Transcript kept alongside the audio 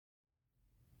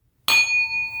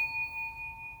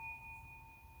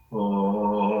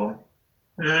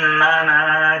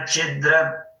नानाचिद्र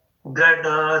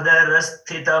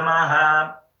गडोदरस्थितमः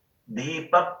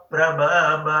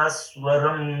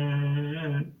दीपप्रभास्वरम्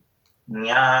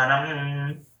ज्ञानं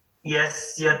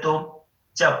यस्य तु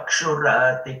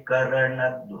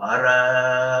चक्षुरातिकरणद्वारा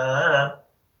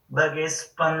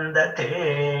बहिस्पन्दते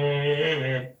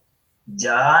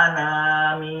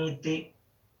जानामीति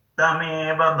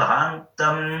तमेव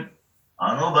भान्तम्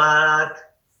अनुभात्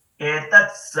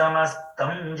एतत्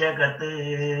समस्तं जगत्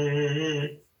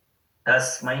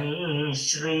तस्मै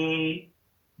श्री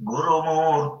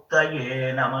गुरुमूर्तये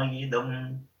नमः इदं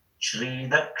श्री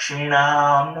दक्षिणामूर्तये.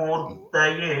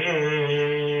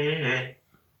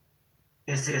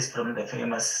 This is from the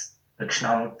famous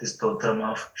Dakshinamurti Stotram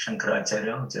of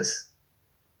Shankaracharya, which is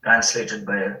translated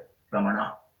by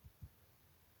Ramana.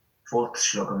 Fourth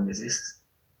shlokam. This is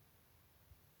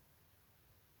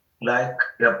like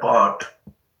a pot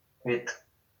with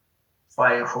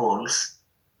 5 holes,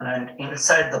 and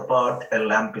inside the pot a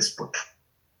lamp is put,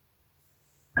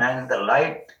 and the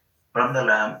light from the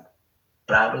lamp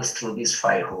travels through these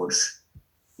 5 holes.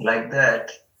 Like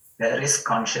that, there is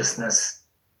consciousness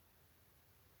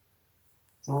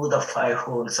through the 5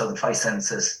 holes of the 5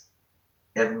 senses.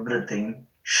 Everything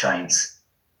shines.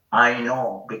 I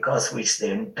know, because which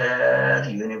the entire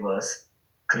universe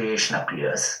creation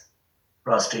appears.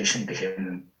 Prostration to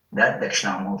him, that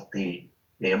Dakshinamurti,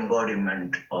 the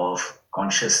embodiment of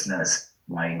consciousness,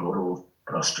 my Guru,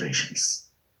 prostrations.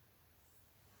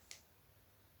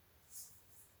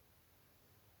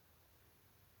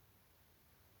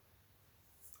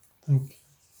 Thank you.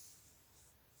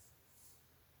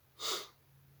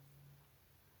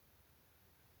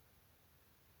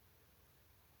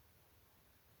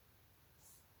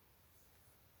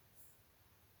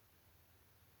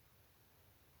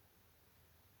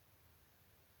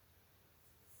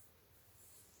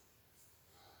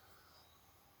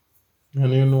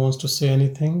 Anyone wants to say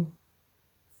anything?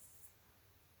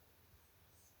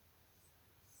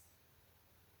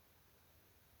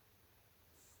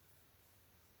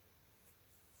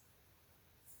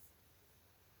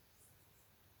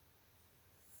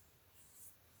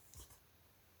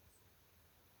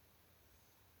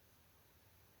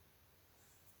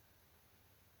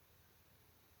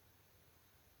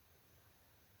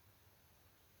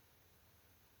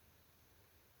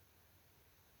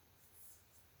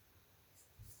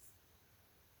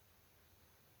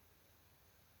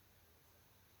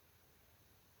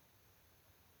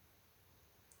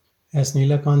 As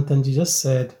Neelakantanji just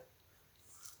said,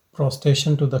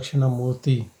 prostration to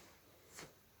Dakshinamurti.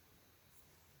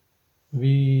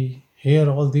 We hear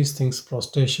all these things: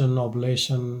 prostration,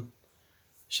 oblation,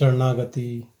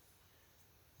 Sharanagati.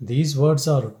 These words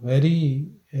are very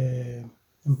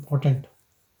important.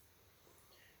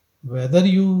 Whether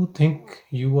you think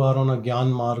you are on a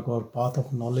Gyan Marg or path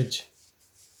of knowledge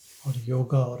or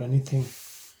yoga or anything,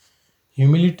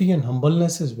 humility and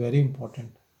humbleness is very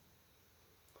important.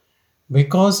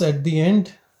 Because at the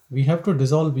end, we have to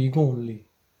dissolve ego only.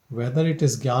 Whether it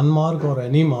is Gyan Marg or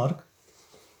any Marg,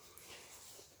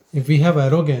 if we have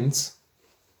arrogance,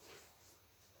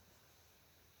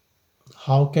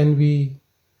 how can we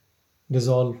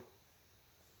dissolve?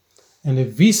 And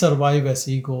if we survive as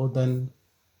ego, then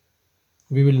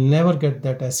we will never get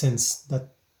that essence, that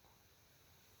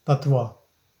tattva,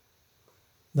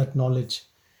 that knowledge.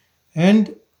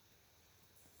 And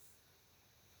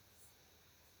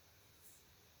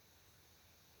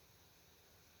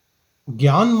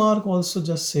Gyan Marg also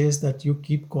just says that you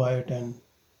keep quiet and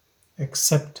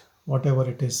accept whatever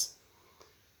it is.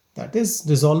 That is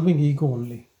dissolving ego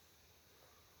only.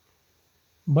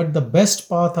 But the best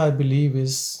path, I believe,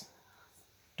 is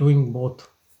doing both.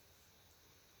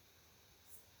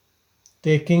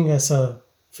 Taking as a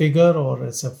figure or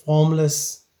as a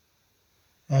formless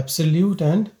absolute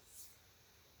and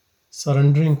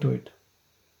surrendering to it.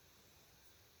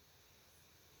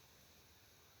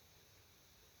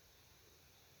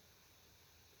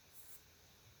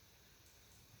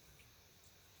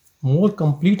 More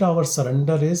complete our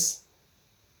surrender is,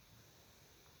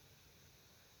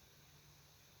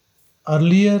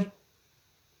 earlier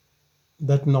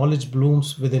that knowledge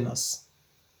blooms within us.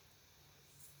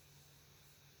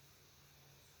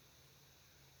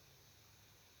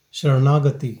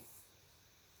 Sharanagati,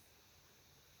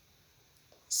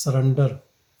 surrender.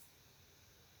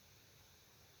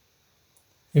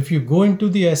 If you go into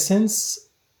the essence,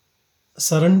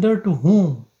 surrender to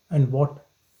whom and what?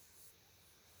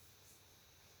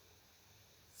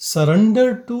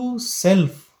 Surrender to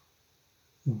self,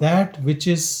 that which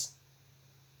is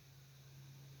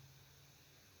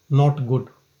not good.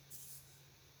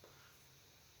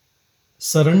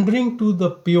 surrendering to the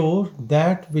pure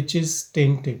that which is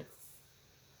tainted,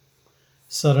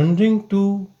 surrendering to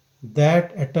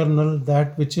that eternal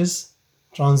that which is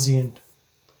transient,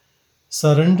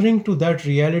 surrendering to that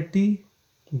reality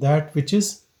that which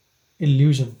is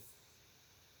illusion.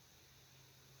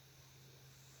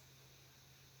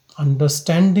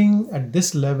 Understanding at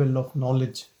this level of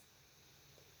knowledge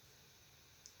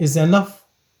is enough,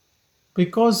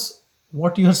 because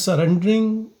what you are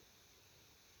surrendering,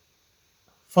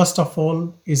 first of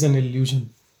all, is an illusion.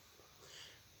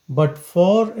 But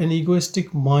for an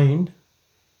egoistic mind,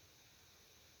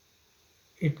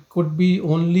 it could be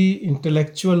only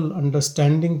intellectual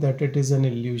understanding that it is an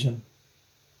illusion.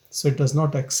 So it does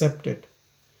not accept it.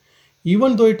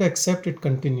 Even though it accepts, it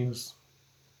continues.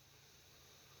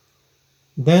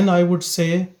 Then I would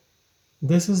say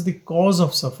this is the cause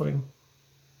of suffering.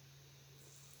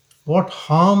 What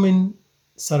harm in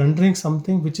surrendering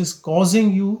something which is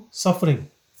causing you suffering?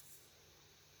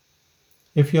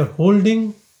 If you're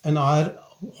holding an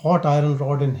hot iron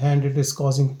rod in hand, it is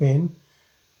causing pain,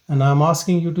 and I'm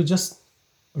asking you to just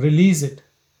release it.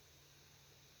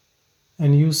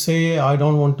 And you say, I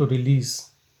don't want to release.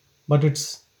 But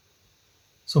it's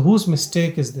so whose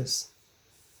mistake is this?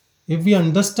 If we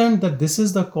understand that this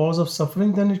is the cause of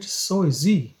suffering, then it is so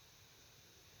easy.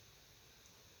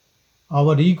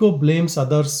 Our ego blames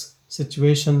others,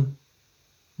 situation,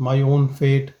 my own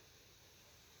fate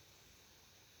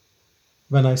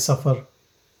when I suffer.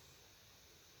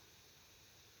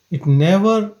 It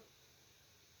never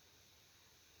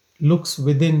looks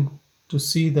within to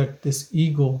see that this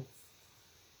ego,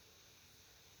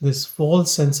 this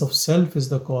false sense of self, is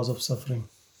the cause of suffering.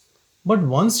 But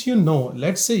once you know,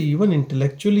 let's say even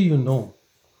intellectually you know,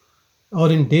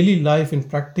 or in daily life, in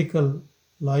practical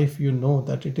life, you know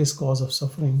that it is cause of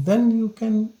suffering, then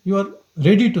you are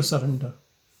ready to surrender,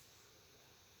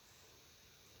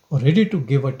 or ready to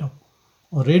give it up,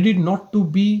 or ready not to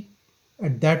be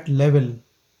at that level.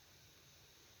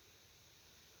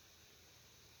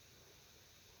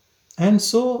 And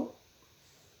so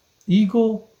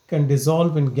ego can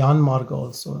dissolve in Gyan Marga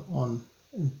also, on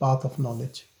in path of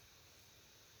knowledge.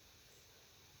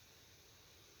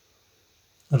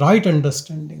 Right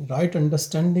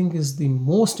understanding is the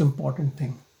most important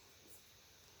thing.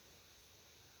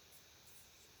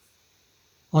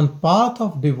 On path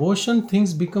of devotion,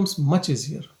 things becomes much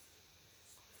easier,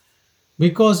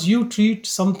 because you treat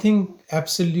something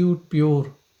absolute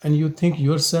pure and you think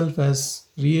yourself as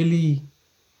really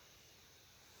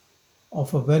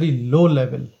of a very low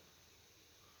level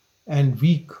and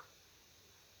weak,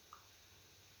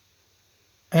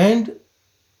 and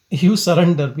you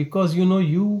surrender because you know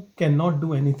you cannot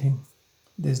do anything.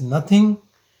 There's nothing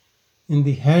in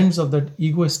the hands of that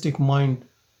egoistic mind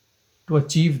to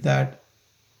achieve that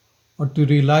or to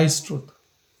realize truth.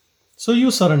 So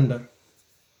you surrender.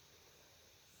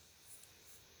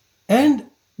 And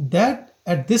that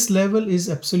at this level is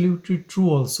absolutely true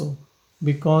also,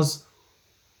 because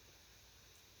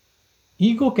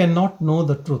ego cannot know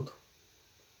the truth,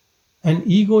 and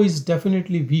ego is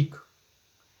definitely weak,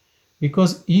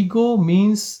 because ego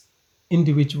means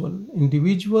individual.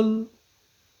 Individual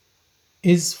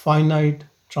is finite,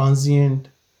 transient,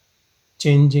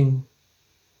 changing,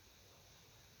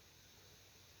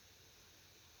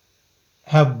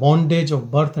 have bondage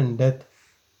of birth and death,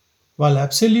 while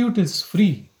absolute is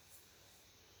free.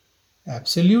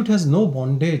 Absolute has no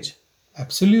bondage.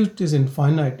 Absolute is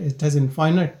infinite, it has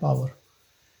infinite power.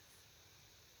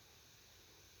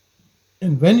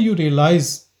 And when you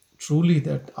realize truly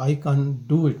that I can't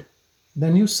do it,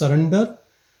 then you surrender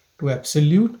to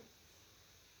Absolute.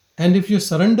 And if your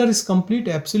surrender is complete,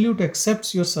 Absolute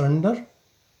accepts your surrender,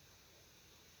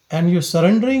 and your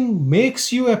surrendering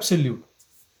makes you Absolute.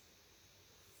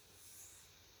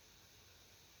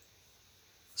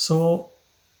 So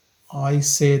I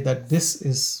say that this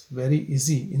is very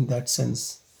easy in that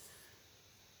sense,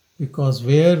 because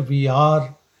where we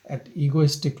are at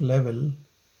egoistic level,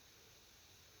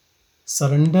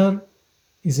 surrender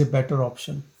is a better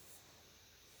option.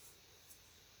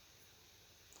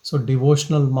 So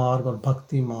devotional marg or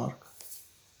bhakti marg,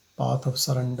 path of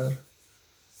surrender,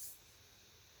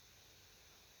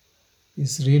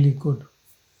 is really good.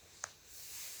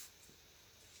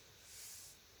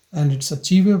 And it's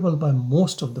achievable by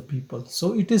most of the people.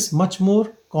 So it is much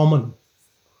more common.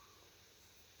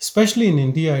 Especially in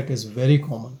India, it is very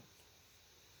common.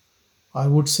 I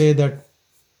would say that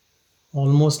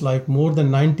almost like more than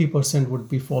 90% would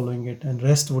be following it, and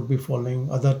rest would be following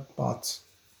other paths.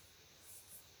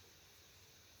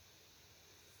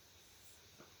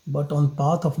 But on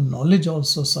path of knowledge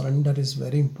also, surrender is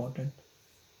very important.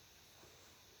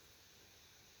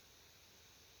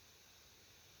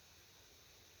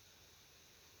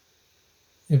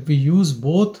 if we use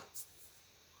both,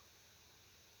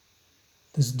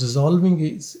 this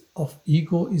dissolving of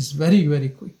ego is very, very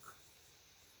quick.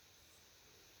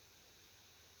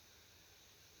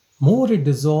 More it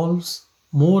dissolves,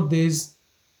 more there is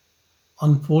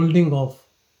unfolding of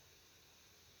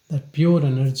that pure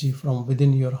energy from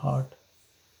within your heart.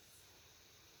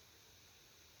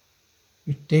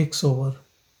 It takes over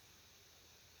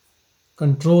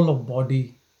control of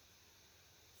body,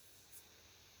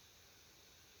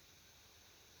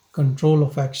 control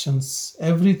of actions.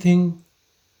 Everything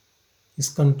is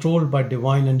controlled by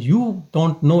divine, and you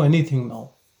don't know anything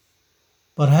now.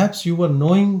 Perhaps you were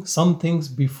knowing some things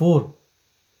before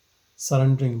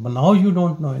surrendering, but now you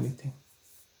don't know anything.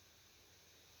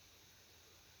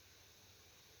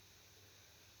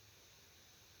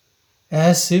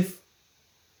 As if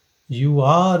you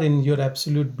are in your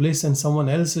absolute bliss and someone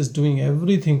else is doing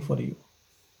everything for you.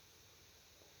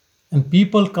 And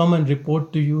people come and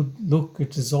report to you, look,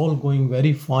 it is all going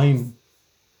very fine,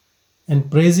 and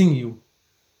praising you.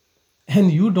 And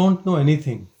you don't know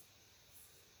anything.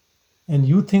 And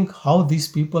you think how these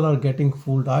people are getting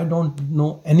fooled. I don't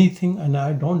know anything and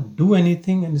I don't do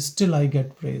anything, and still I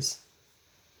get praise.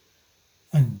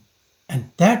 And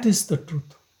that is the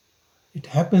truth. It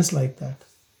happens like that.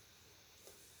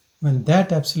 When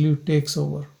that absolute takes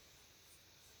over,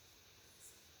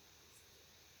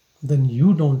 then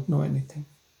you don't know anything.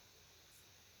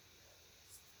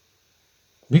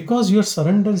 Because your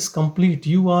surrender is complete,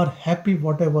 you are happy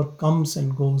whatever comes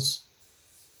and goes.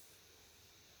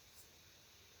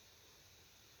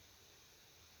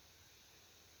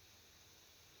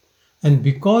 And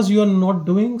because you are not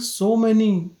doing so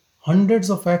many hundreds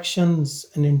of actions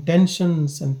and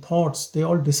intentions and thoughts, they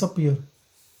all disappear.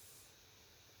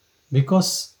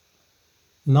 Because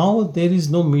now there is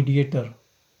no mediator.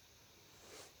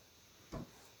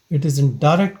 It is in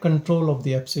direct control of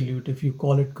the absolute, if you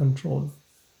call it control.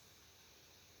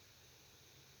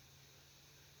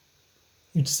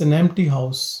 It's an empty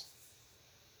house.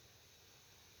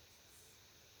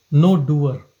 No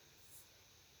doer.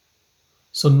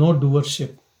 So no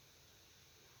doership.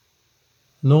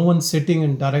 No one sitting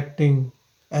and directing,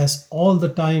 as all the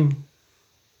time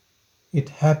it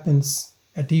happens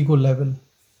at ego level.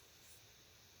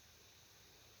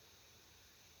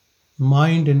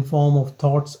 Mind in form of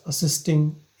thoughts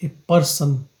assisting a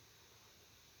person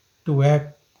to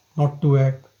act, not to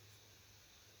act.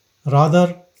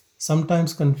 Rather,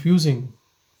 sometimes confusing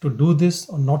to do this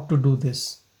or not to do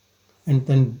this. And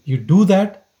then you do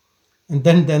that, and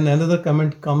then another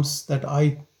comment comes that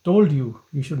I told you,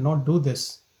 you should not do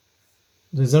this.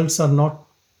 Results are not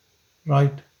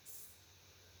right.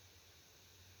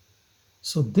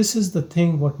 So this is the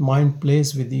thing what mind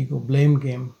plays with ego, blame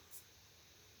game.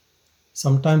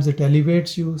 Sometimes it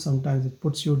elevates you, sometimes it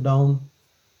puts you down,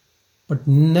 but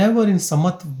never in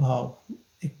samat bhav,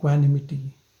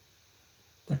 equanimity,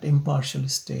 that impartial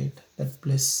state, that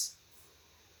bliss.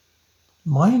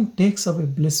 Mind takes away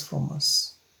bliss from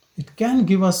us. It can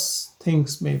give us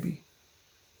things, maybe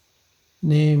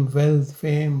name, wealth,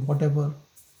 fame, whatever.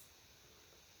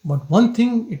 But one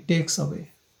thing it takes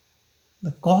away.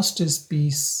 The cost is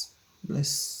peace,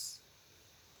 bliss.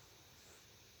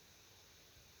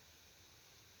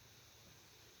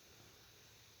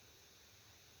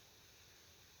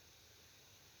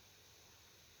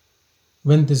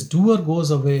 When this doer goes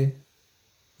away,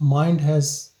 mind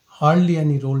has hardly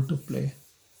any role to play.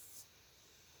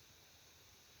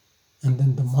 And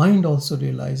then the mind also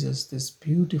realizes this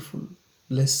beautiful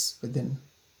bliss within.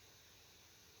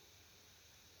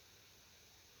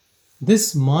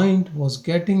 This mind was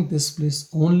getting this bliss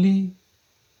only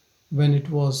when it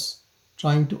was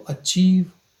trying to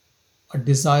achieve a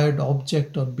desired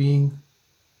object or being.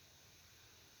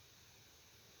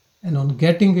 And on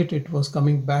getting it, it was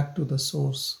coming back to the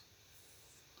source.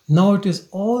 Now it is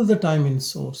all the time in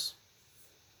source.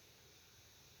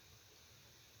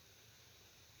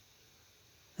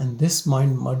 And this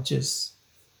mind merges.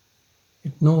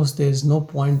 It knows there is no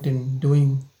point in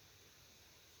doing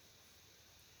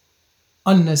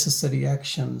unnecessary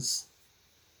actions,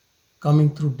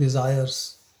 coming through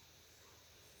desires.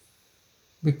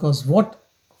 Because what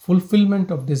fulfillment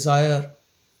of desire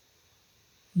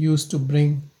used to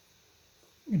bring,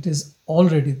 it is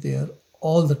already there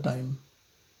all the time,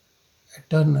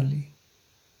 eternally.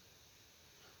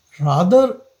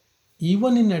 Rather,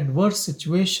 even in adverse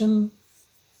situation,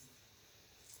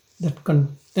 that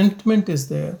contentment is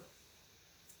there,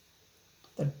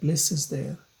 that bliss is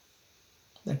there,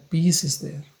 that peace is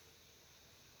there.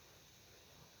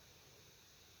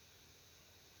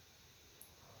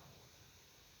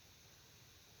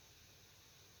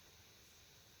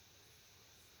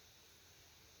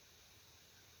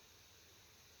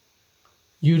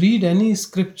 You read any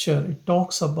scripture, it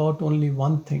talks about only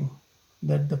one thing,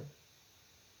 that the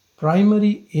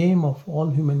primary aim of all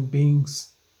human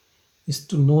beings is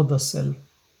to know the self,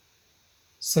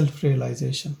 self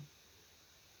realization.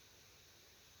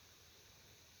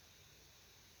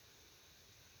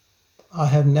 I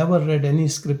have never read any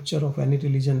scripture of any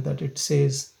religion that it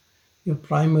says your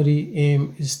primary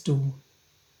aim is to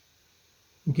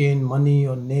gain money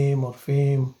or name or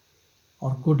fame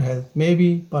or good health.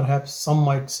 Maybe, perhaps, some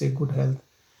might say good health,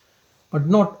 but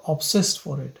not obsessed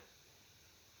for it.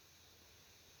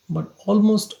 But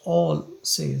almost all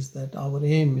says that our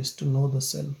aim is to know the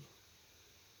self.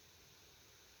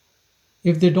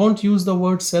 If they don't use the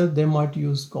word self, they might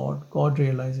use God, God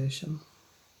realization.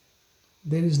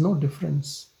 There is no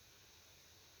difference.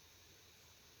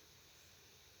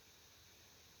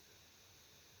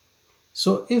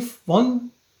 So if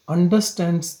one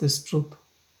understands this truth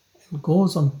and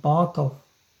goes on path of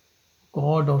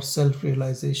God or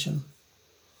self-realization,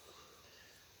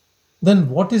 then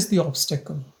what is the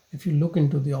obstacle? If you look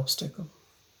into the obstacle,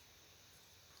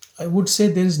 I would say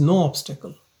there is no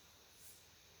obstacle.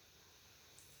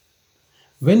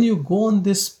 When you go on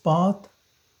this path,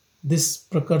 this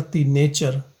prakrti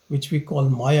nature, which we call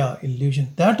Maya, illusion,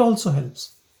 that also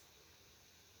helps.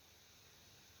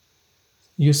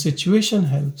 Your situation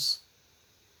helps,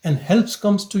 and helps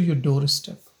comes to your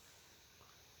doorstep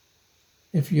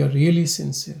if you are really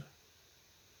sincere.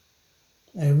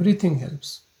 Everything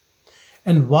helps.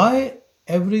 And why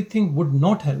everything would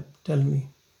not help? Tell me.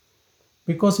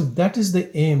 Because if that is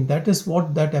the aim, that is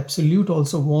what that absolute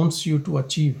also wants you to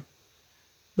achieve,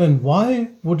 then why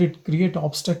would it create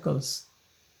obstacles?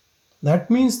 That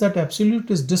means that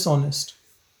absolute is dishonest.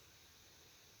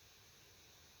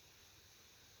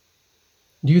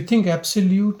 Do you think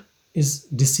absolute is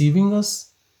deceiving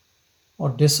us or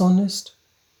dishonest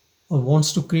or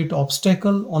wants to create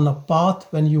obstacle on a path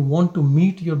when you want to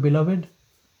meet your beloved?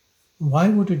 Why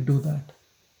would it do that?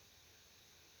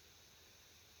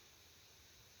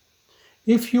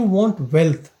 If you want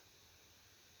wealth,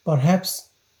 perhaps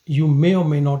you may or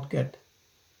may not get.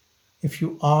 If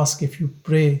you ask, if you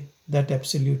pray that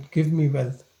absolute, give me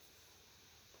wealth.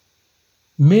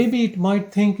 Maybe it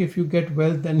might think if you get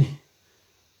wealth, then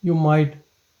you might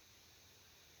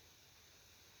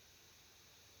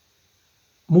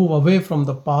move away from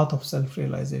the path of self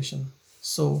realization.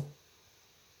 So,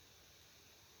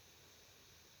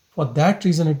 for that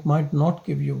reason, it might not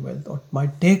give you wealth or it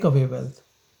might take away wealth.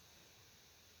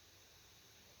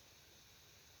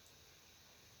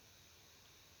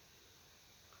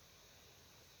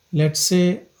 Let's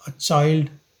say a child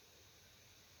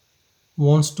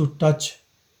wants to touch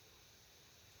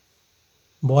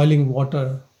boiling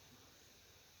water,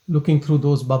 looking through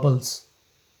those bubbles,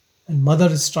 and mother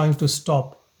is trying to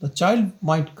stop. The child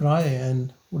might cry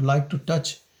and would like to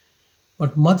touch,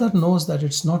 but mother knows that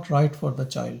it's not right for the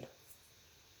child.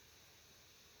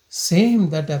 Same,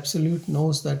 that absolute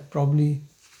knows that probably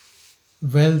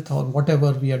wealth or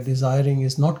whatever we are desiring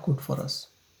is not good for us.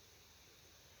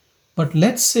 But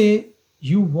let's say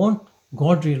you want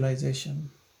God realization,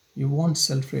 you want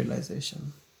self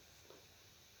realization,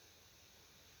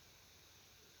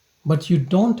 but you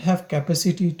don't have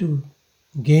capacity to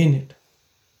gain it,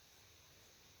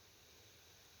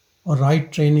 or right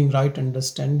training, right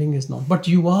understanding is not, but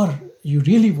you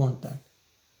really want that,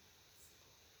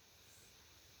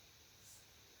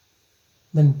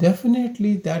 then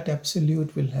definitely that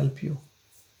absolute will help you.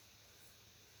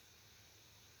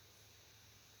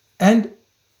 And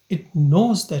it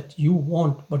knows that you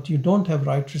want, but you don't have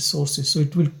right resources, so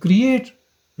it will create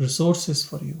resources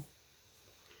for you.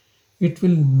 It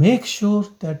will make sure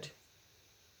that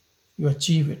you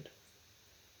achieve it.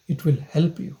 It will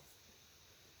help you,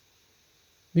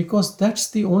 because that's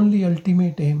the only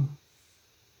ultimate aim.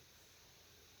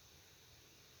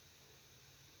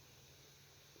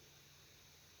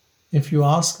 If you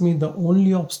ask me, the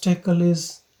only obstacle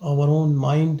is our own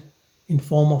mind in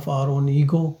form of our own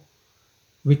ego,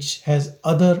 which has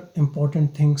other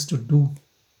important things to do.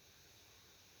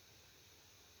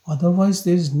 Otherwise,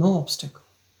 there is no obstacle.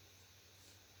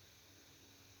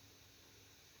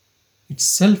 It's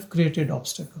self-created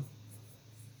obstacle.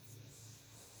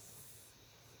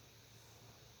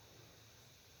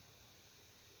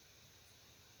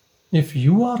 If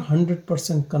you are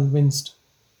 100% convinced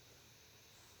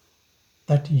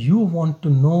that you want to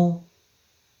know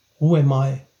who am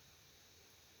I,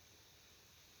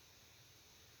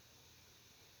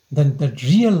 then the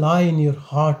real I in your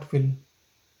heart will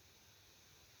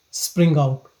spring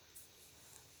out.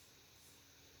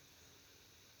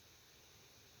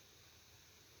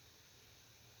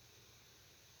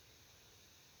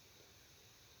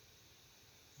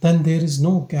 then there is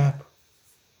no gap,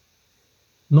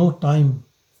 no time.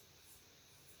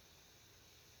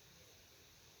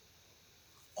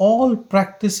 All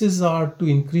practices are to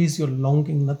increase your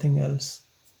longing, nothing else.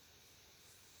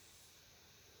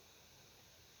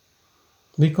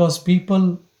 Because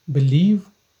people believe,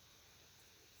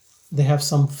 they have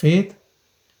some faith,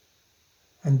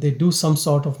 and they do some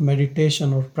sort of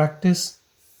meditation or practice.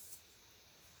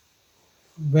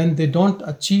 When they don't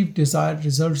achieve desired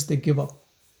results, they give up.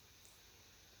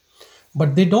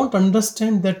 But they don't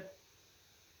understand that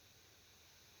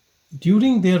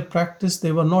during their practice,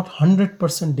 they were not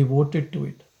 100% devoted to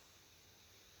it.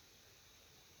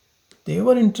 They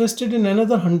were interested in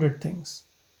another 100 things.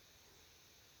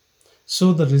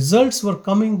 So the results were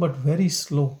coming, but very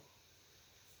slow.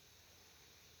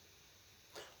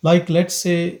 Like, let's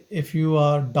say, if you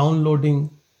are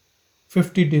downloading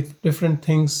 50 different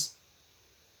things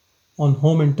on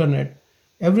home internet,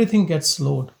 everything gets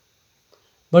slowed.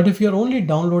 But if you're only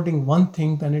downloading one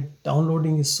thing, then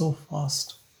downloading is so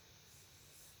fast.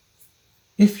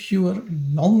 If your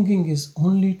longing is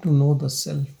only to know the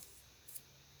self,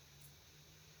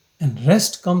 and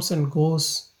rest comes and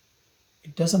goes,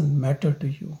 it doesn't matter to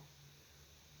you,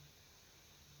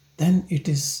 then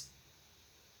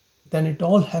it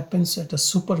all happens at a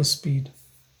super speed.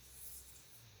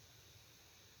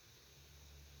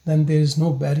 Then there is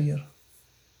no barrier.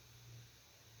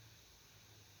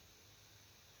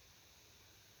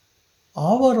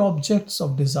 Our objects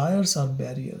of desires are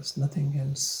barriers, nothing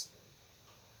else.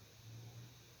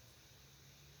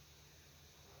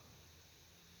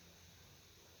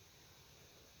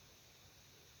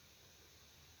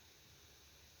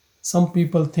 Some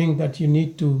people think that you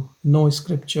need to know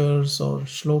scriptures or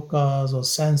shlokas or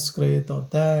Sanskrit or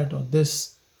that or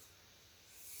this.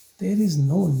 There is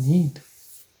no need.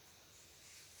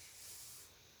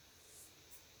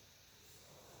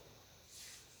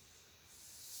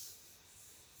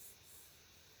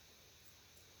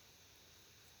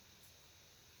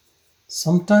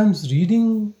 Sometimes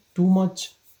reading too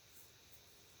much,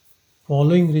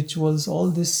 following rituals,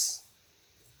 all this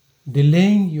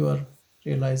delaying your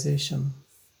realization.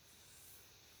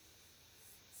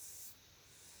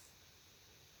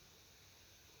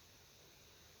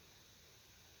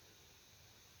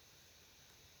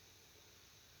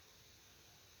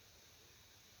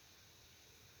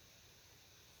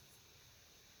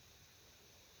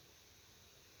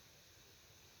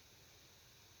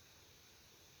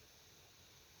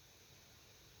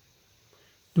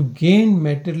 To gain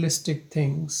materialistic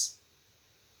things,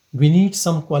 we need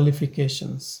some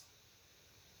qualifications.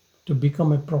 To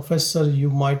become a professor, you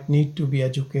might need to be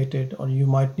educated, or you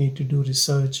might need to do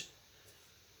research,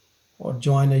 or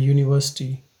join a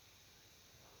university.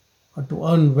 Or to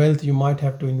earn wealth, you might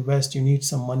have to invest, you need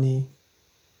some money,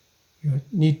 you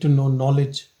need to know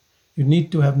knowledge, you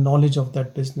need to have knowledge of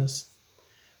that business.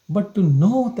 But to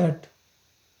know that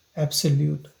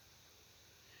absolute,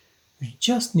 you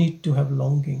just need to have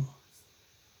longing.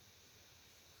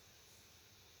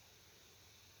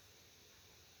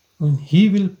 And He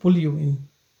will pull you in.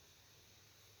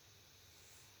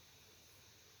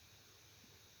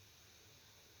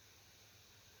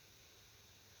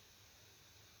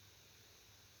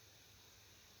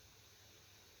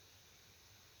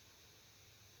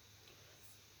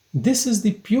 This is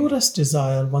the purest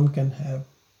desire one can have,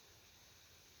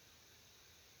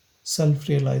 self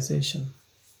realization.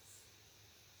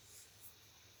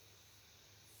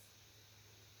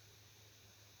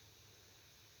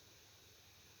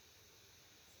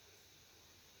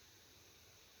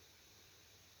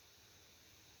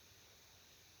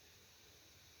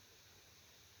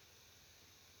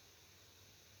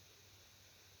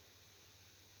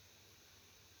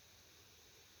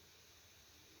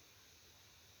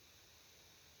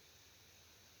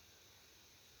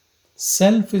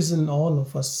 Self is in all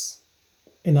of us,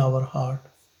 in our heart.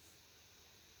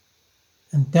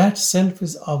 And that self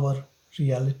is our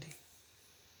reality,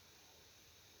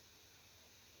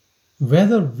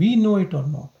 whether we know it or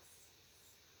not.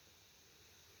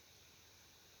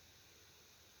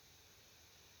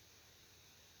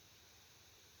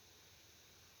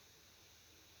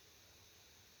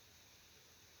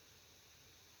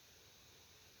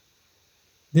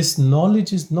 This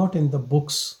knowledge is not in the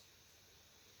books.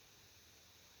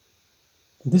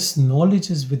 This knowledge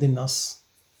is within us.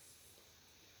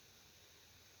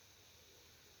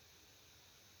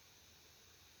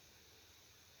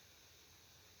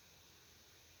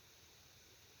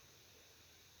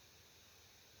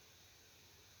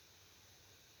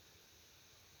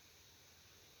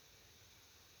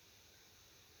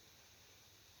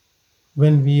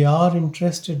 When we are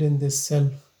interested in this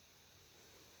self,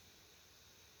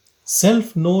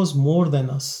 Self knows more than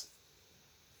us.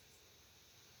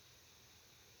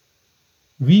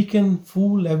 We can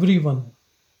fool everyone,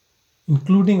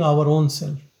 including our own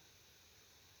self,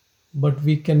 but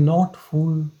we cannot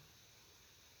fool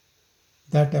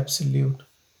that absolute.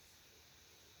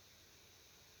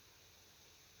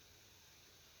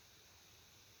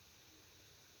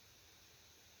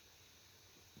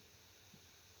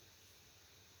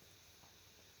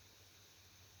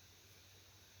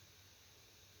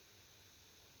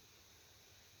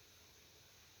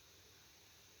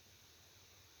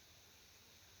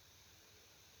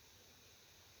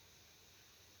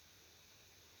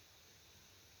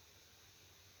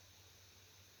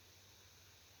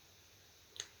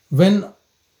 When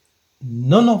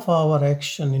none of our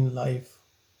action in life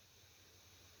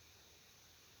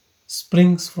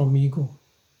springs from ego,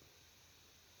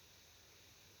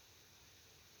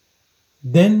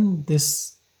 then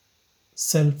this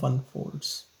self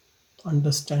unfolds.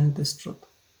 Understand this truth.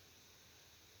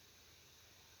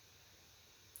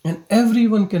 And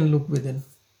everyone can look within.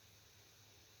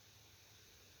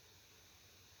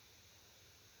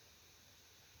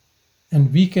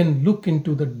 And we can look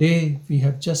into the day we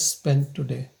have just spent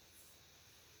today.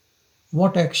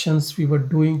 What actions we were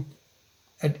doing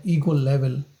at ego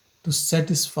level to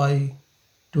satisfy,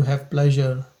 to have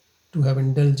pleasure, to have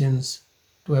indulgence,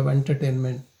 to have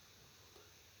entertainment,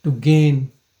 to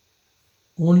gain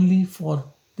only for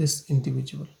this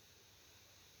individual.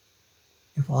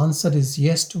 If answer is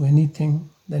yes to anything,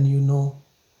 then you know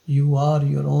you are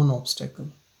your own obstacle.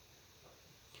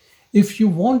 If you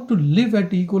want to live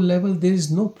at ego level, there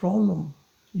is no problem.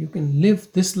 You can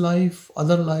live this life,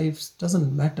 other lives,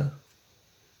 doesn't matter.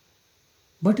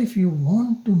 But if you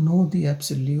want to know the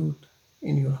absolute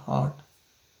in your heart,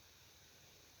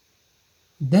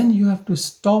 then you have to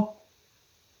stop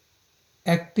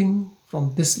acting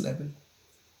from this level.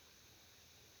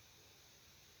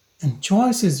 And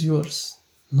choice is yours.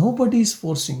 Nobody is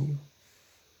forcing you.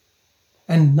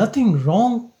 And nothing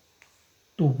wrong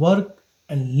to work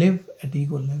and live at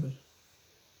ego level.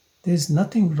 There is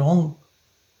nothing wrong.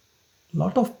 A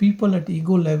lot of people at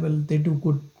ego level, they do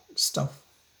good stuff.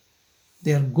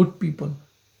 They are good people.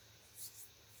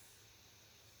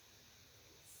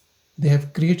 They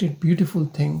have created beautiful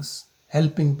things,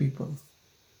 helping people.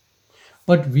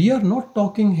 But we are not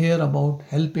talking here about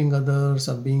helping others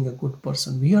or being a good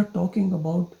person. We are talking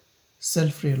about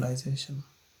self realization.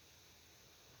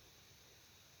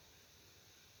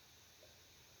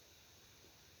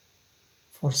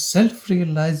 For self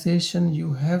realization,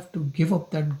 you have to give up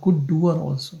that good doer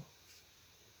also.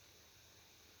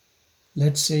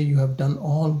 Let's say you have done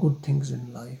all good things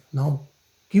in life. Now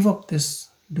give up this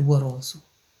doer also.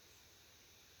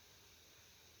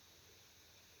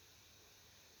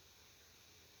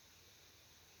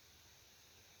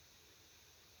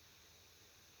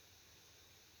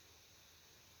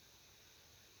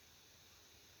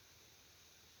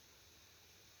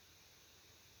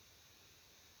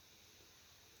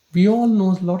 We all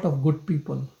know a lot of good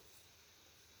people.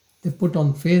 They put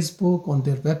on Facebook, on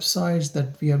their websites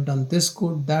that we have done this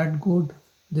good, that good,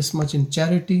 this much in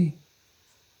charity,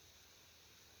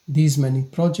 these many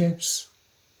projects.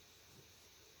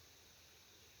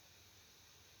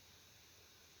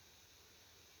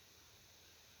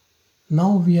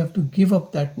 Now we have to give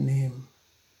up that name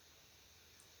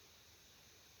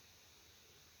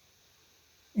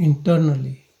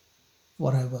internally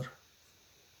forever.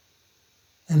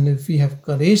 And if we have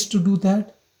courage to do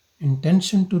that,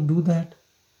 intention to do that,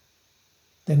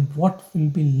 then what will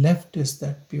be left is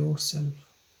that pure self.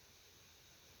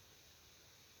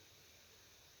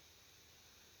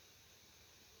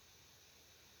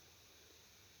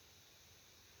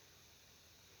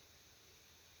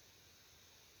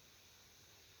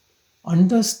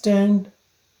 Understand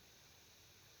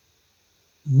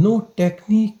no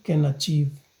technique can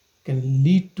achieve, can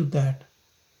lead to that.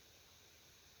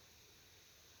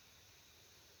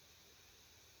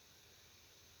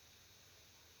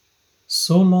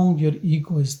 So long your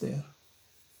ego is there.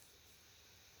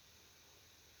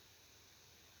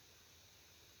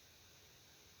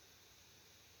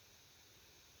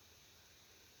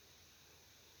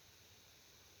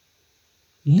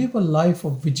 Live a life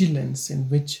of vigilance in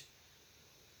which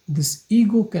this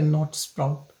ego cannot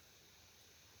sprout.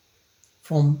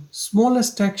 From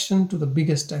smallest action to the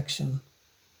biggest action,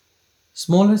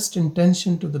 smallest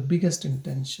intention to the biggest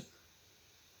intention.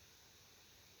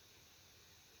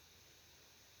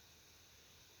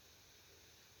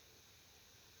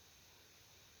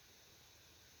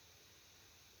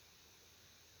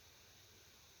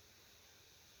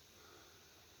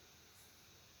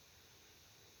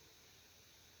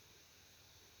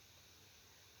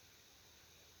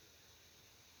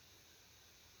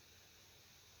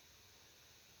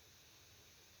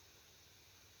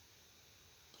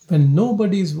 when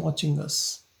nobody is watching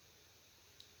us?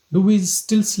 Do we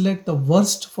still select the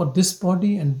worst for this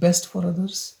body and best for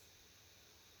others?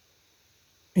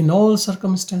 In all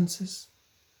circumstances?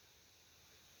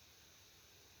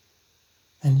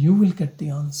 And you will get the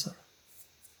answer.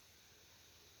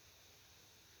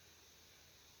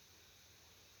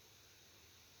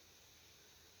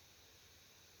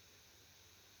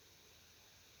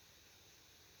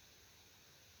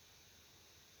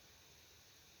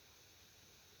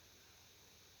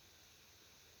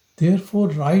 Therefore,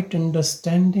 right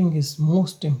understanding is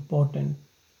most important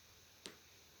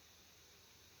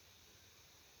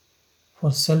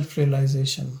for self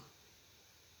realization.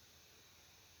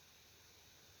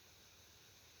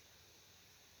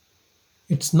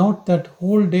 It's not that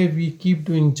whole day we keep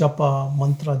doing japa,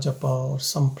 mantra japa, or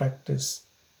some practice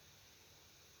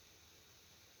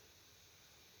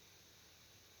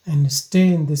and stay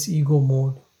in this ego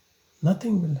mode.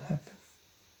 Nothing will happen.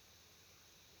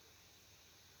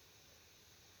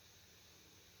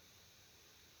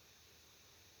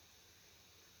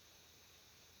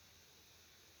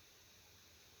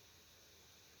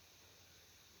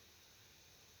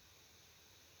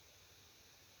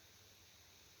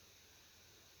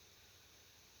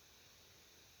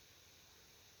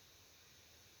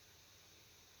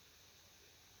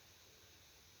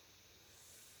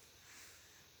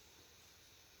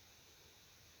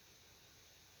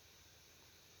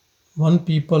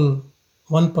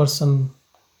 One person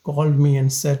called me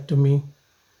and said to me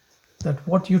that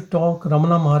what you talk,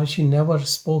 Ramana Maharshi never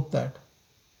spoke that.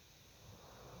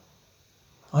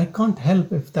 I can't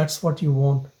help if that's what you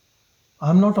want.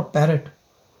 I'm not a parrot.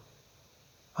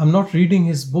 I'm not reading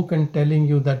his book and telling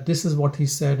you that this is what he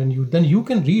said, and you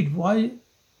can read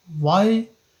why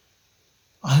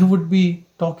I would be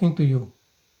talking to you.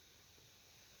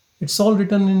 It's all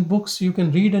written in books. You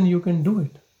can read and you can do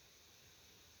it.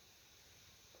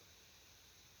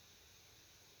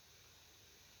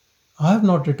 I have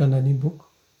not written any book.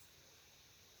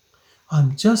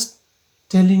 I'm just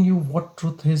telling you what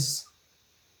truth is.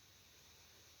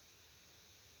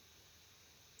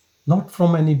 Not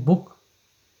from any book,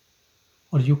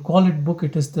 or you call it book,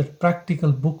 it is the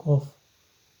practical book of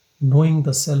knowing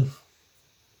the self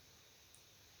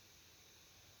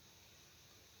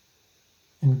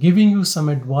and giving you some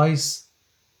advice.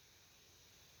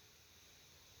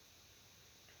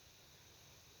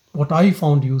 What I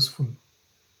found useful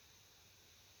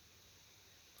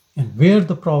and where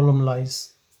the problem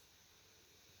lies.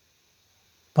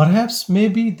 Perhaps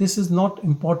maybe this is not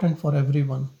important for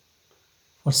everyone.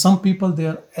 For some people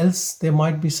there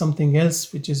might be something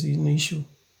else which is an issue.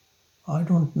 I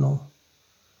don't know.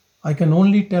 I can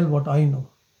only tell what I know.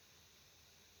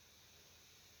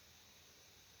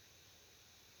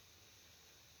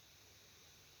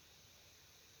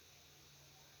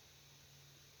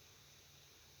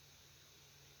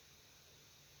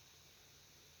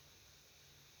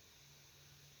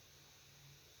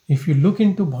 If you look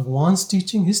into Bhagavan's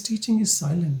teaching, his teaching is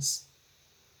silence.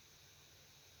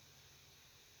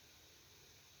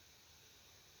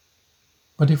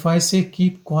 But if I say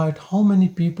keep quiet, how many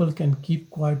people can keep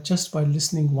quiet just by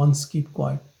listening once, keep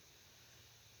quiet?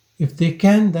 If they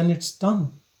can, then it's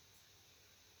done.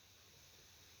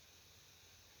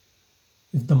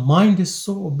 If the mind is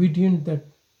so obedient that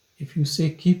if you say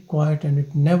keep quiet and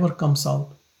it never comes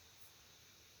out,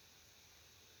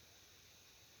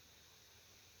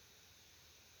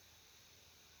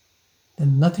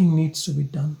 then nothing needs to be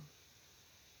done.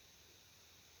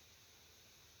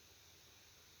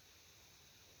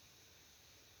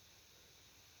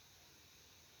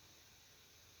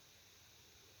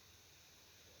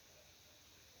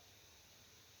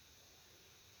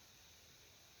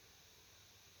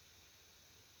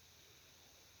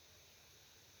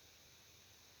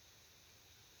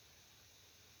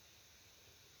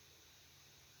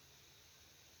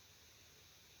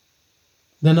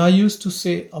 Then I used to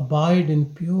say, abide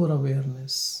in pure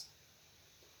awareness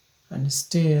and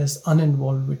stay as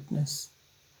uninvolved witness.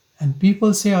 And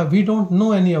people say, we don't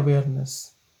know any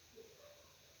awareness.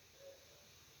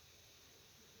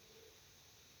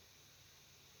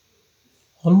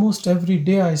 Almost every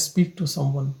day I speak to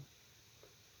someone.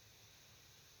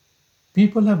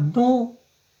 People have no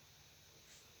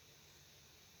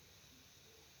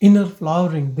inner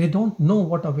flowering. They don't know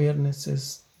what awareness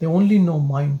is. They only know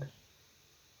mind.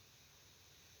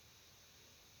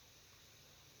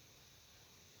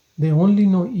 They only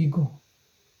know ego.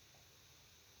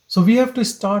 So we have to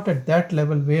start at that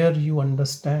level where you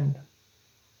understand.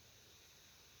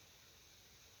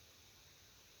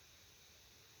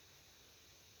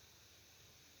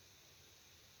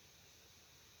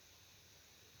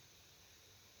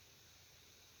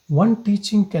 One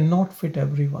teaching cannot fit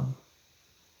everyone.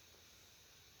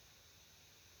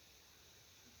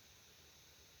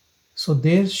 So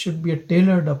there should be a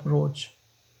tailored approach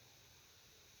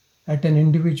at an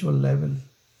individual level.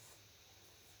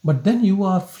 But then you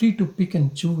are free to pick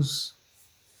and choose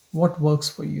what works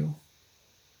for you.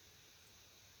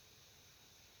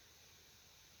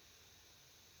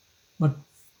 But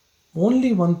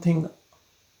only one thing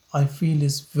I feel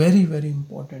is very, very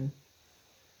important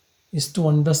is to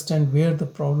understand where the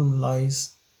problem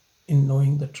lies in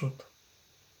knowing the truth.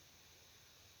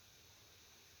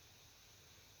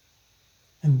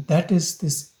 And that is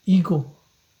this ego,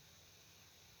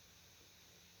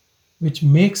 which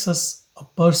makes us a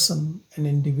person, an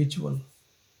individual,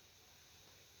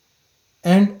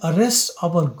 and arrests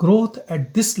our growth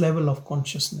at this level of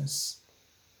consciousness.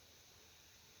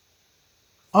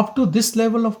 Up to this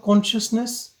level of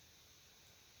consciousness,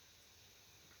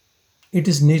 it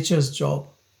is nature's job,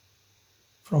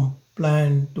 from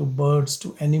plant to birds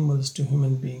to animals to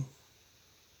human being.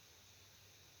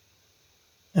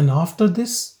 And after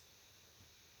this,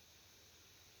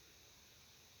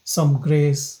 some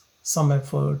grace, some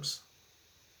efforts,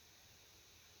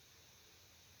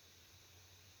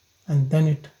 and then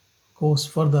it goes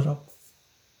further up.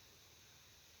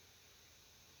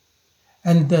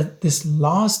 And that this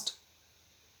last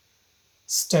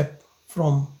step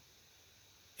from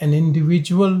an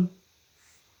individual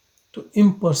to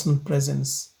impersonal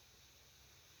presence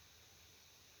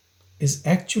is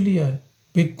actually a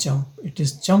big jump. It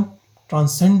is jump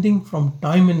transcending from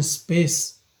time and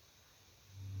space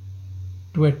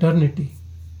to eternity.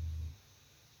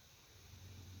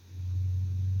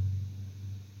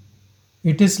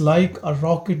 It is like a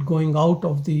rocket going out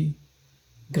of the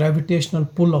gravitational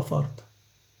pull of Earth.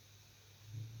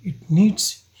 It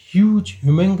needs huge,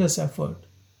 humongous effort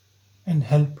and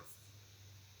help.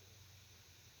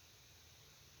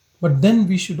 But then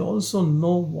we should also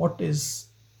know what is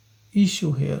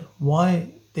issue here,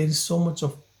 why there is so much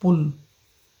of pull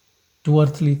to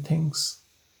earthly things.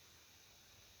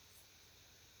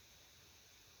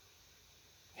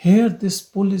 Here, this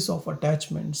pull is of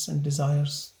attachments and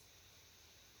desires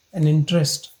and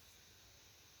interest.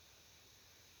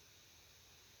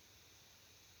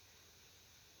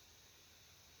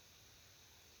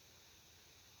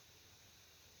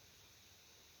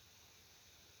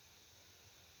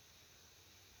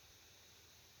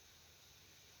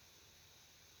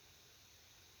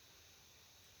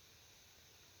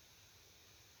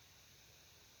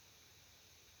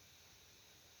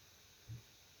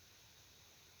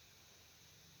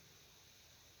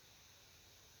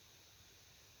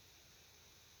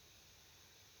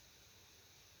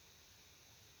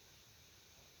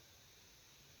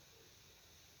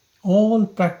 All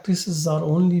practices are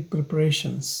only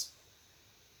preparations.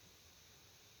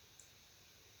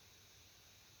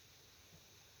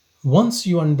 Once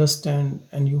you understand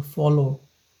and you follow,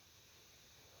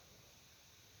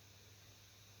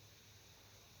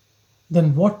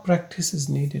 then what practice is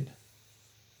needed?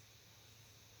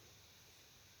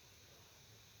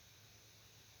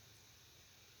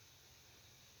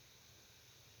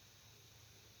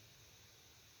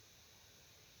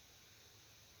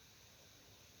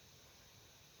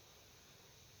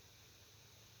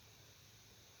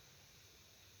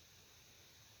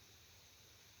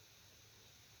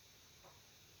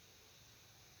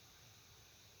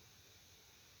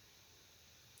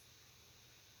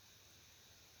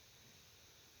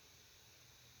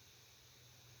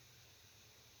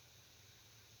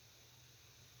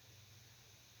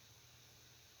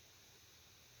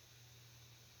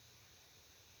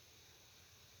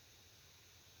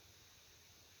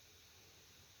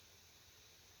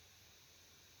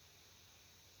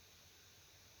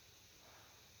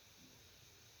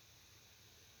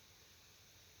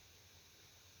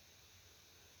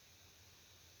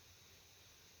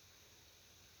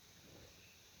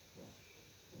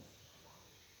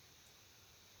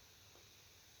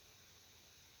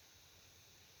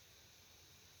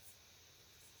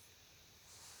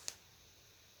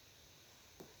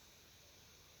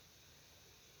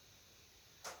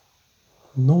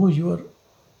 Know your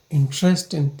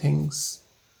interest in things,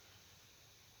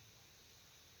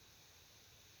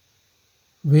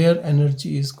 where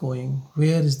energy is going,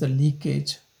 where is the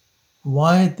leakage,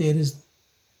 why there is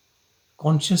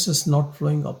consciousness not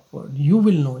flowing upward. You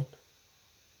will know it.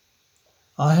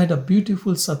 I had a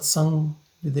beautiful satsang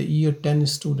with a year 10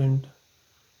 student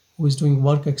who is doing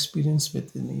work experience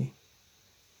with me.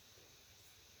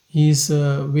 He is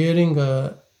wearing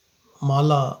a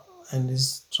mala and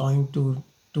is trying to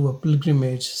do a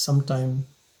pilgrimage sometime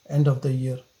end of the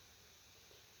year.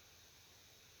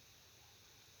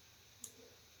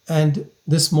 And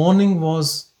this morning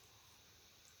was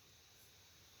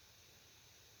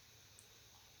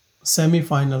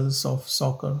semi-finals of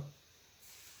soccer,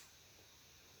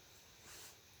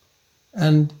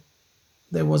 and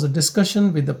there was a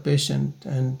discussion with the patient,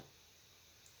 and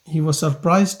he was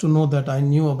surprised to know that I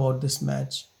knew about this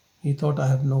match. He thought I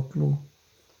have no clue.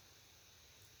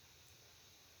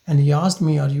 And he asked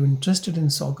me, "Are you interested in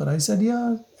soccer?" I said,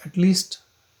 "Yeah, at least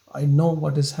I know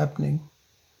what is happening."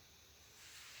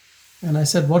 And I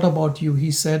said, "What about you?"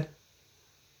 He said,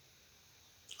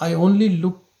 "I only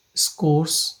look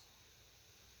scores,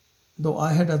 though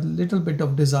I had a little bit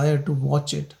of desire to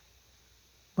watch it.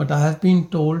 But I have been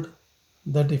told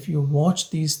that if you watch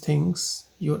these things,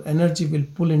 your energy will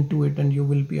pull into it and you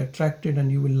will be attracted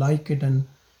and you will like it. And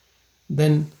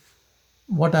then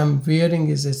what I'm wearing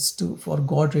is it's to for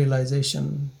God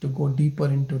realization to go deeper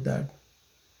into that.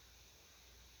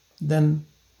 Then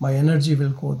my energy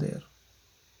will go there."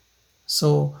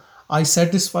 So I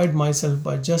satisfied myself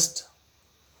by just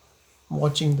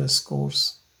watching the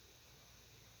scores.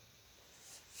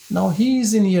 Now he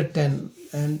is in year 10,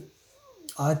 and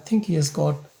I think he has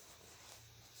got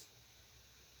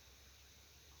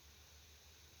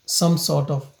some sort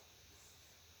of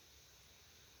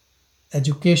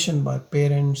education by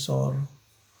parents or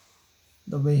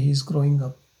the way he's growing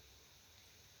up.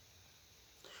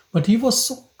 But he was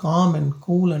so calm and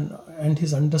cool, and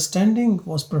his understanding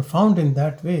was profound in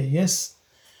that way. Yes,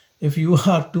 if you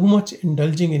are too much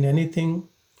indulging in anything,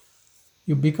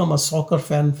 you become a soccer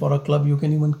fan for a club, you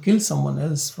can even kill someone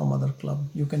else from other club.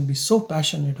 You can be so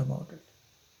passionate about it.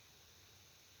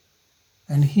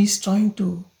 And he's trying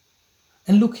to,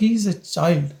 and look, he's a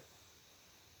child.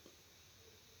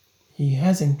 He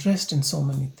has interest in so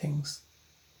many things.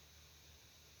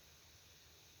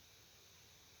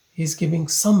 He's giving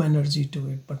some energy to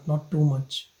it, but not too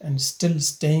much, and still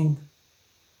staying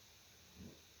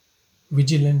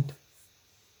vigilant.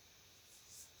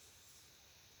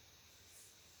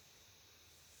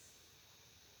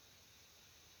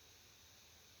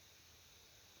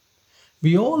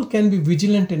 We all can be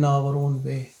vigilant in our own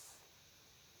way.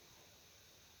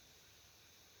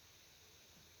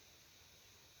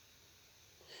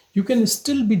 You can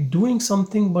still be doing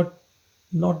something, but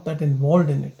not that involved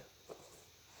in it,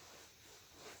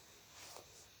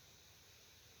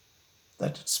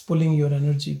 that it's pulling your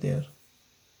energy there.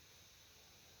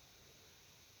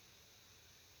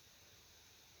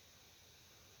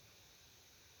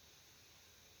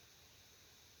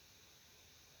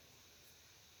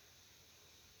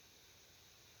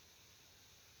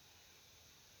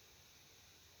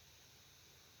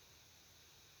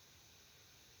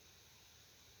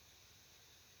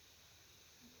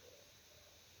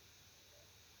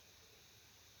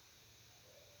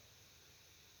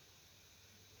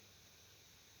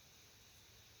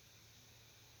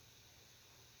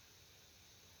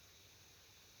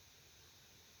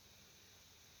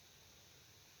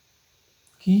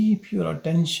 Keep your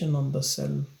attention on the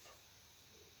self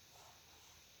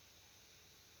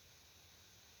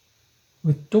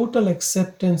with total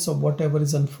acceptance of whatever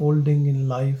is unfolding in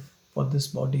life for this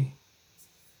body,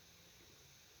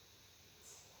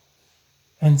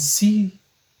 and see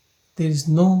there is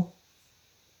no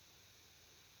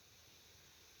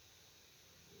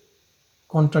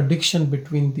contradiction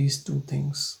between these two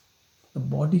things. The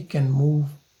body can move,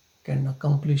 can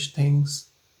accomplish things,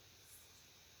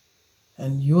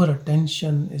 and your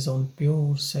attention is on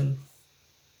pure self,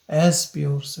 as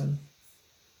pure self.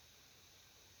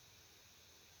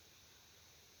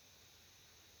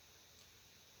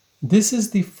 This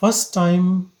is the first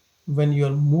time when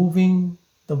you're moving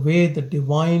the way the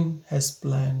divine has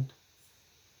planned.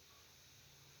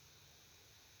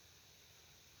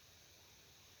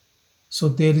 So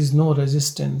there is no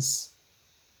resistance.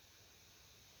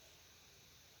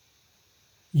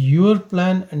 Your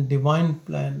plan and divine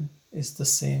plan is the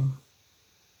same.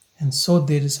 And so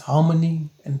there is harmony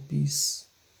and peace.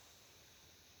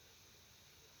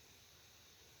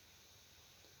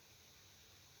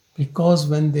 Because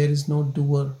when there is no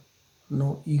doer,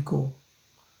 no ego,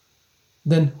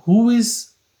 then who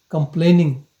is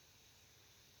complaining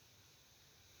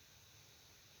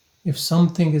if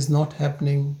something is not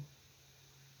happening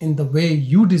in the way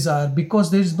you desire?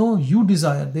 Because there is no you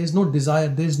desire, there is no desire,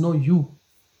 there is no you.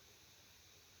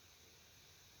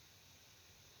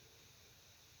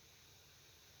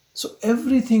 So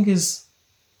everything is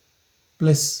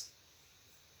bliss.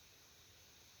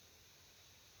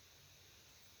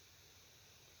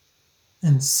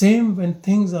 And same when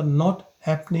things are not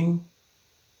happening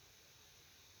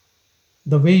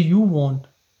the way you want,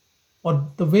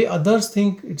 or the way others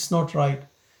think it's not right,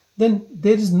 then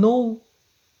there is no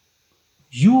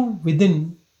you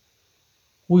within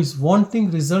who is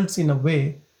wanting results in a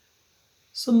way,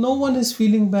 so no one is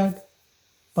feeling bad.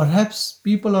 Perhaps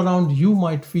people around you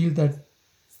might feel that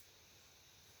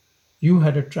you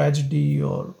had a tragedy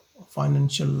or a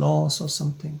financial loss or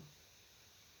something,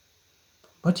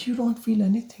 but you don't feel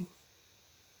anything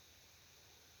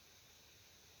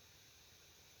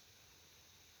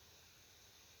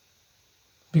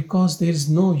because there is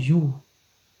no you.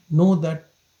 Know that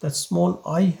that small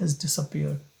I has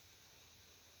disappeared.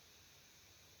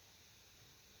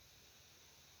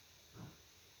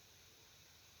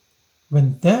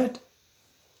 When that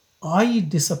I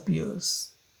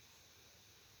disappears,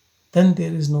 then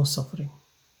there is no suffering.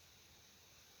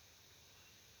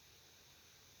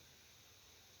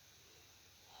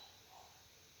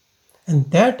 And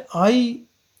that I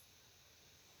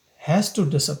has to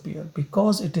disappear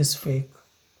because it is fake.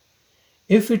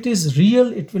 If it is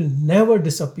real, it will never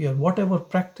disappear, whatever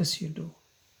practice you do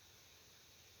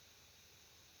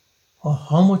or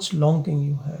how much longing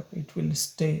you have, it will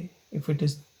stay if it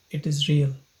is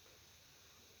real.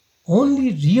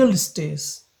 Only real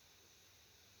stays.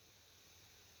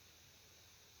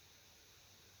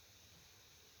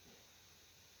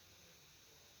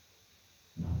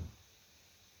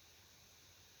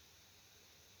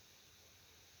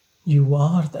 You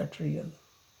are that real.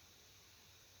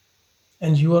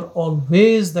 And you are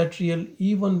always that real,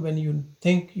 even when you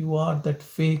think you are that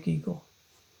fake ego.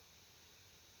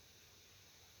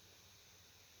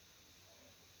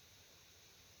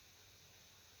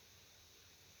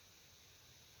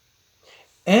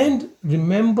 And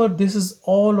remember, this is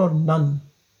all or none.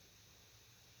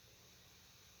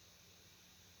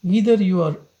 Either you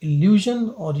are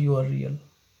illusion or you are real.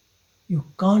 You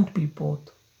can't be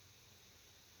both.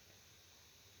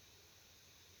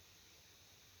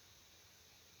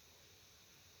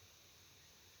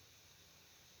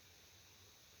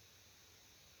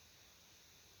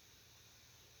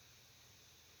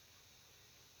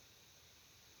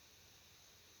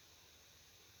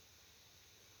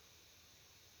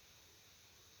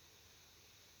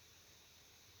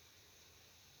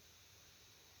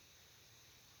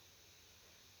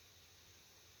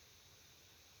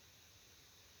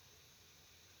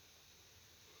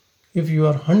 If you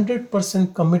are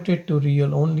 100% committed to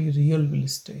real, only real will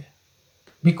stay.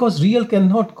 Because real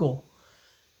cannot go.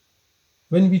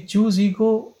 When we choose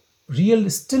ego, real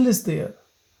still is there,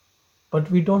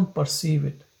 but we don't perceive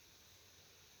it.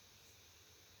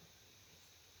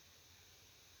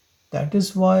 That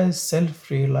is why self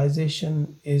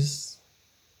realization is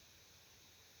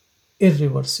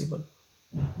irreversible.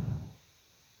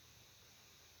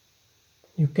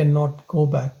 You cannot go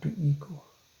back to ego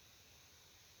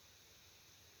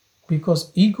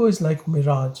because ego is like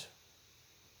mirage.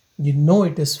 You know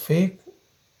it is fake,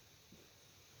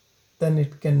 then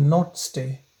it cannot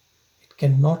stay, it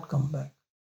cannot come back.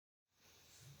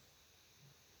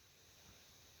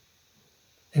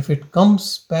 If it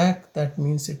comes back, that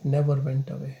means it never went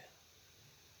away.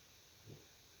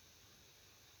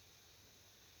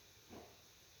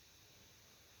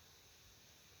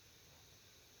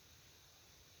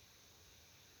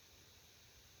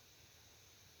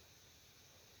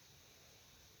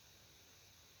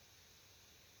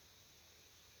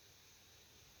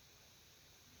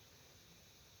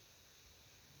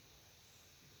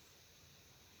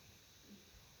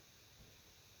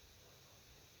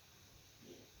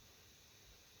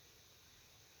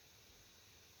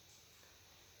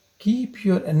 Keep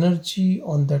your energy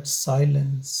on that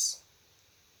silence,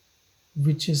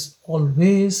 which is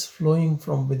always flowing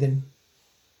from within.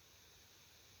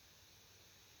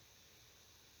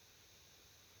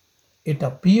 It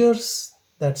appears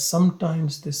that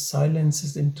sometimes this silence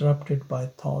is interrupted by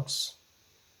thoughts,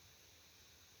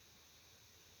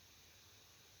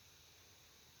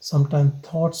 sometimes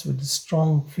thoughts with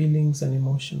strong feelings and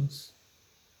emotions.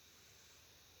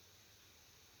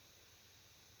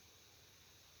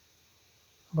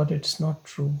 But it's not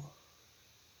true.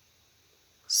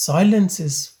 Silence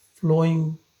is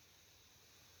flowing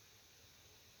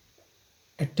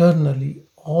eternally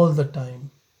all the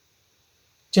time,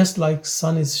 just like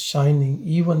sun is shining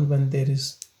even when there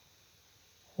is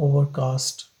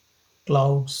overcast,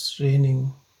 clouds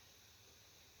raining.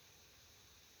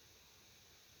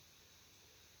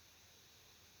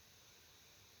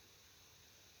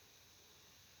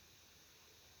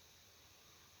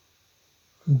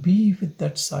 Be with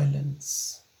that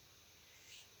silence.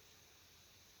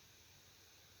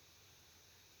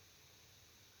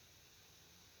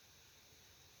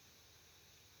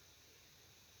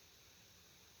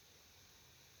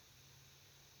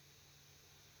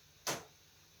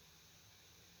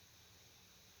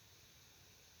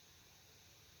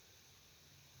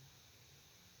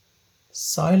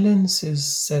 Silence is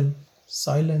self,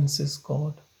 silence is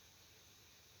God.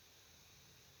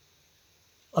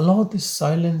 Allow this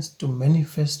silence to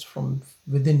manifest from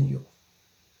within you.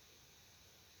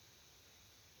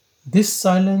 This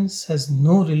silence has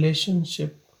no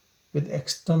relationship with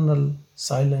external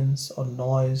silence or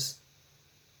noise.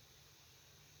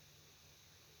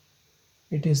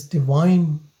 It is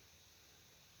divine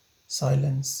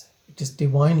silence, it is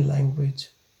divine language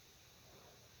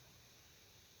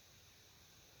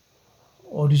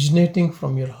originating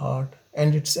from your heart,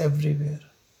 and it's everywhere.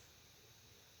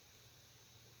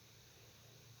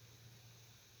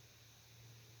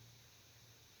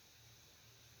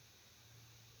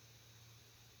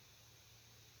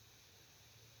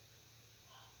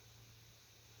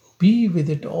 Be with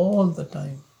it all the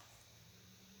time.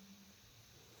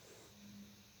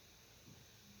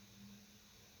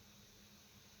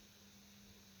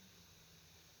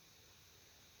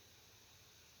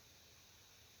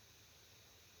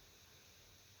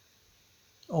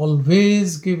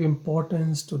 Always give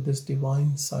importance to this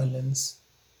divine silence,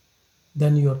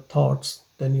 then your thoughts,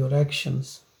 then your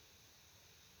actions,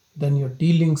 then your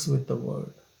dealings with the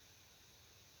world.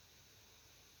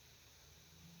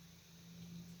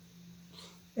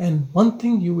 And one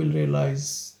thing you will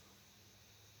realize,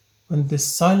 when this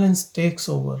silence takes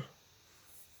over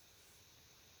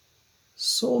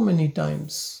so many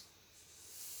times,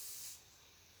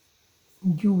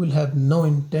 you will have no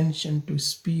intention to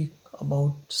speak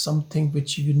about something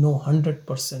which you know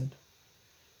 100%,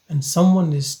 and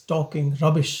someone is talking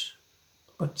rubbish,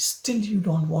 but still you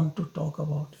don't want to talk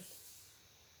about it.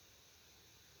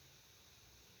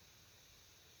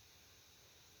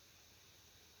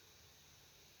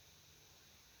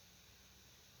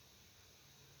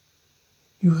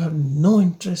 You have no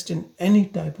interest in any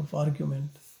type of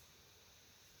argument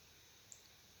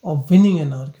or winning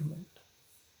an argument,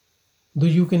 though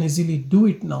you can easily do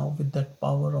it now with that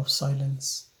power of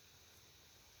silence.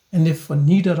 And if a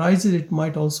need arises, it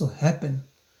might also happen.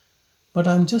 But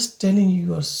I'm just telling you,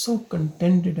 you are so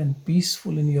contented and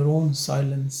peaceful in your own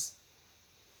silence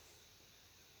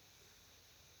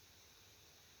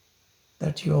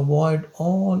that you avoid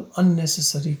all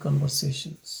unnecessary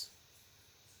conversations.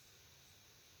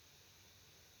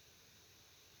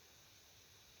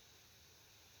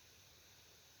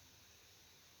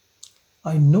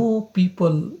 I know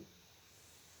people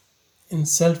in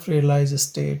self realized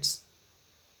states,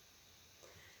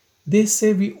 they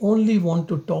say we only want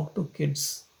to talk to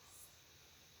kids.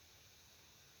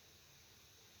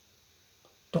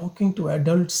 Talking to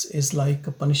adults is like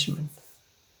a punishment.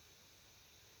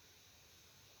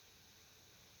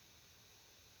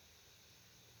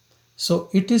 So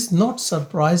it is not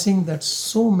surprising that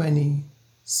so many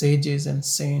sages and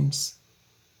saints,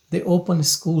 they open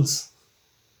schools.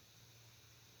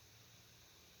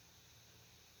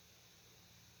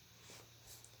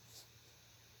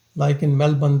 Like in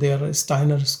Melbourne, there are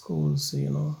Steiner schools,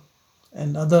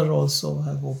 and other also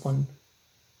have opened.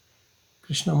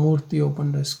 Krishnamurti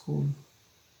opened a school.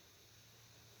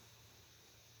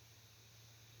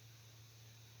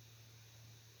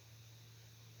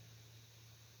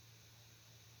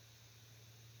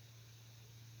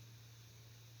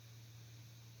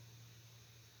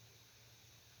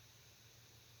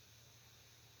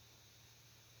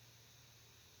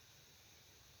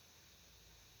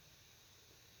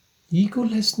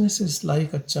 Egolessness is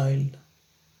like a child.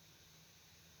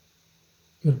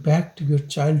 You're back to your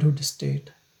childhood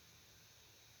state.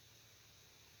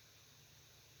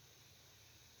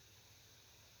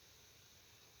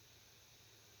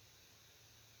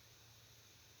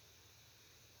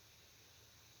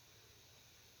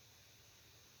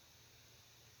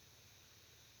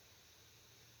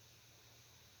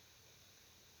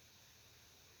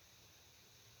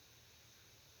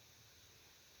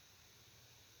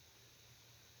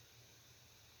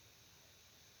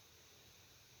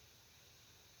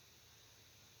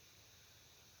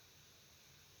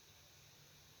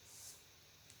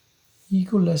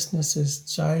 Egolessness is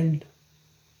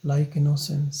childlike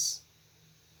innocence.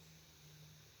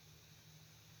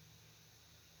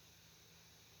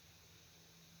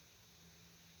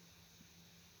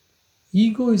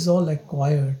 Ego is all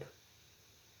acquired,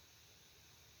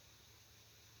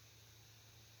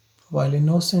 while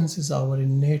innocence is our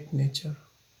innate nature.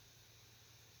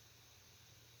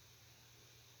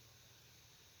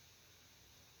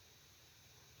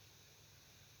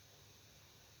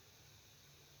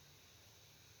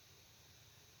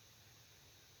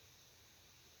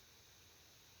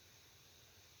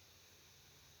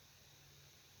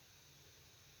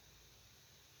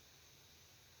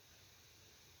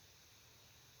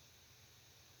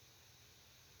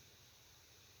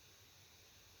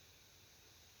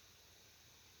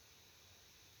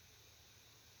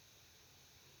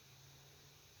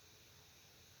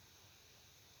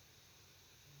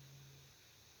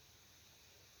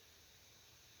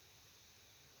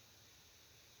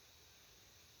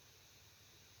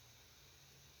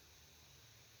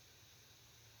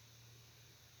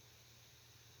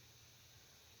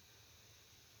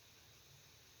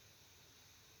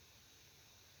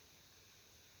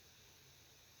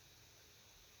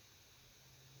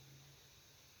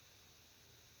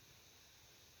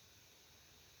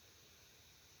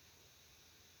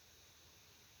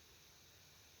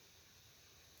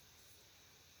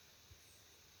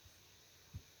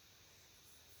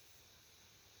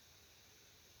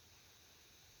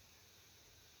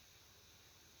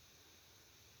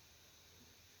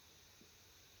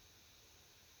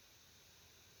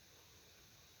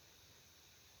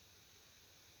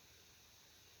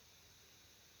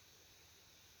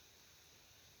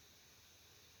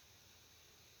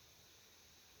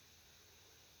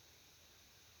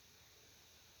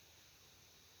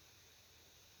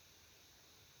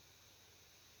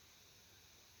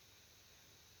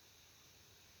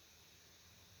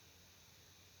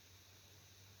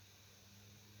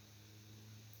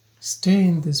 Stay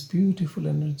in this beautiful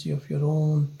energy of your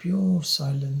own pure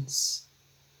silence.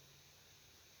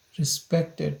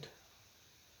 Respect it.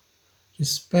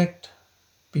 Respect,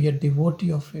 be a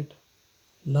devotee of it.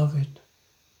 Love it.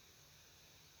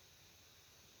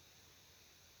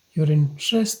 Your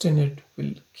interest in it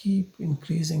will keep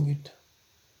increasing it.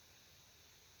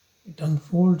 It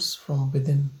unfolds from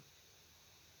within.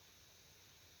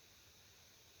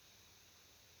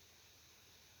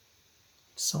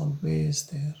 It's always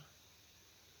there.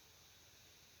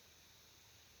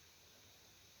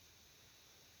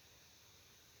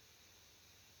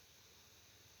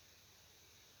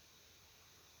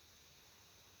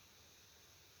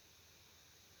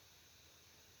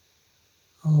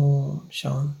 Om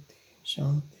Shanti,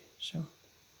 Shanti, Shanti.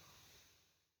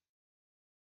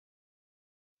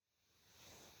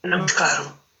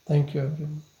 Namaskaram. Thank you,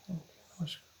 everyone. Thank you.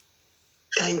 Namaskar.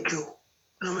 Thank you.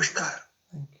 Namaskar.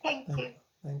 Thank you. Thank you. Thank you.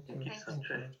 Thank you, Thank you.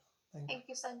 Sanjay. Thank you. Thank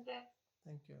you, Sanjay.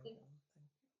 Thank you, everyone.